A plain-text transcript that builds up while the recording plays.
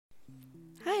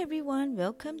Hi everyone,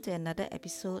 welcome to another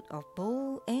episode of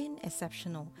Bold and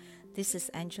Exceptional. This is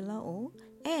Angela O,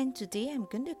 and today I'm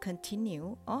going to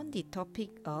continue on the topic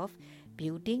of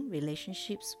building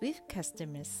relationships with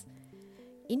customers.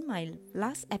 In my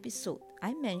last episode,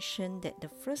 I mentioned that the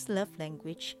first love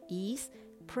language is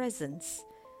presence.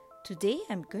 Today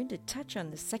I'm going to touch on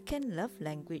the second love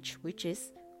language, which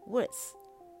is words.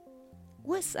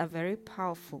 Words are very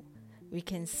powerful. We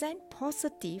can send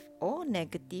positive or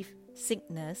negative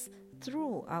signals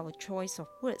through our choice of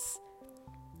words.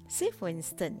 Say for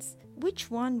instance, which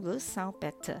one will sound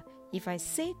better if I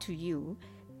say to you,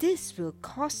 this will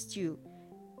cost you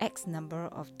X number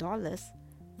of dollars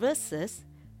versus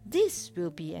this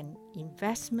will be an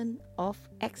investment of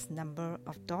X number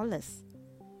of dollars.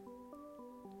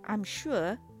 I'm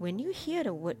sure when you hear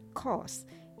the word cost,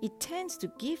 it tends to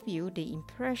give you the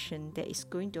impression that it's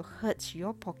going to hurt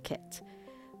your pocket.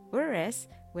 Whereas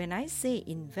when I say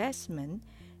investment,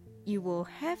 you will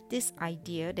have this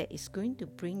idea that it's going to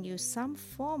bring you some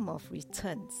form of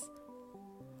returns.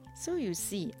 So you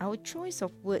see, our choice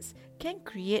of words can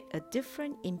create a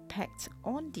different impact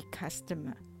on the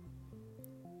customer.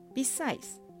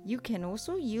 Besides, you can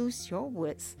also use your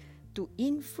words to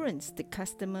influence the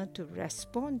customer to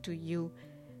respond to you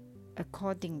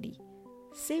accordingly.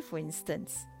 Say for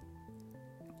instance,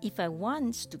 if I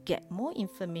want to get more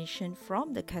information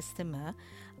from the customer,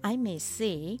 I may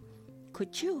say,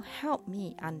 could you help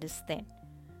me understand?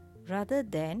 Rather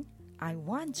than, I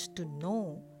want to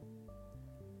know.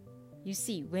 You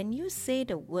see, when you say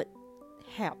the word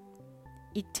help,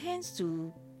 it tends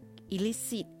to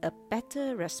elicit a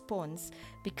better response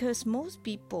because most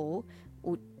people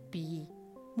would be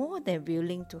more than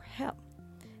willing to help.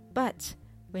 But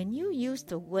when you use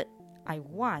the word I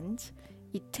want,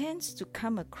 it tends to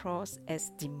come across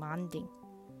as demanding.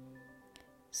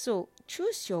 So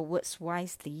choose your words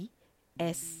wisely,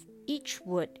 as each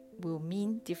word will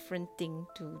mean different thing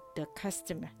to the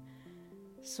customer.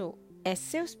 So as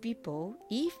salespeople,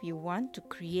 if you want to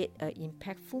create an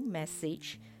impactful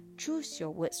message, choose your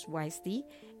words wisely,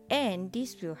 and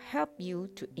this will help you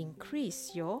to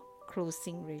increase your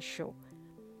closing ratio.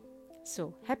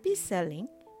 So happy selling,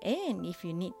 and if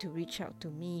you need to reach out to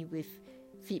me with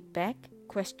feedback,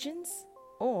 questions,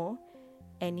 or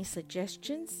any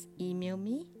suggestions, email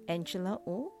me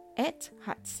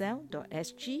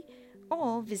angelao@heartsell.sg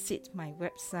or visit my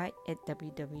website at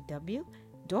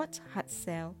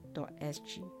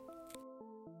www.heartsell.sg.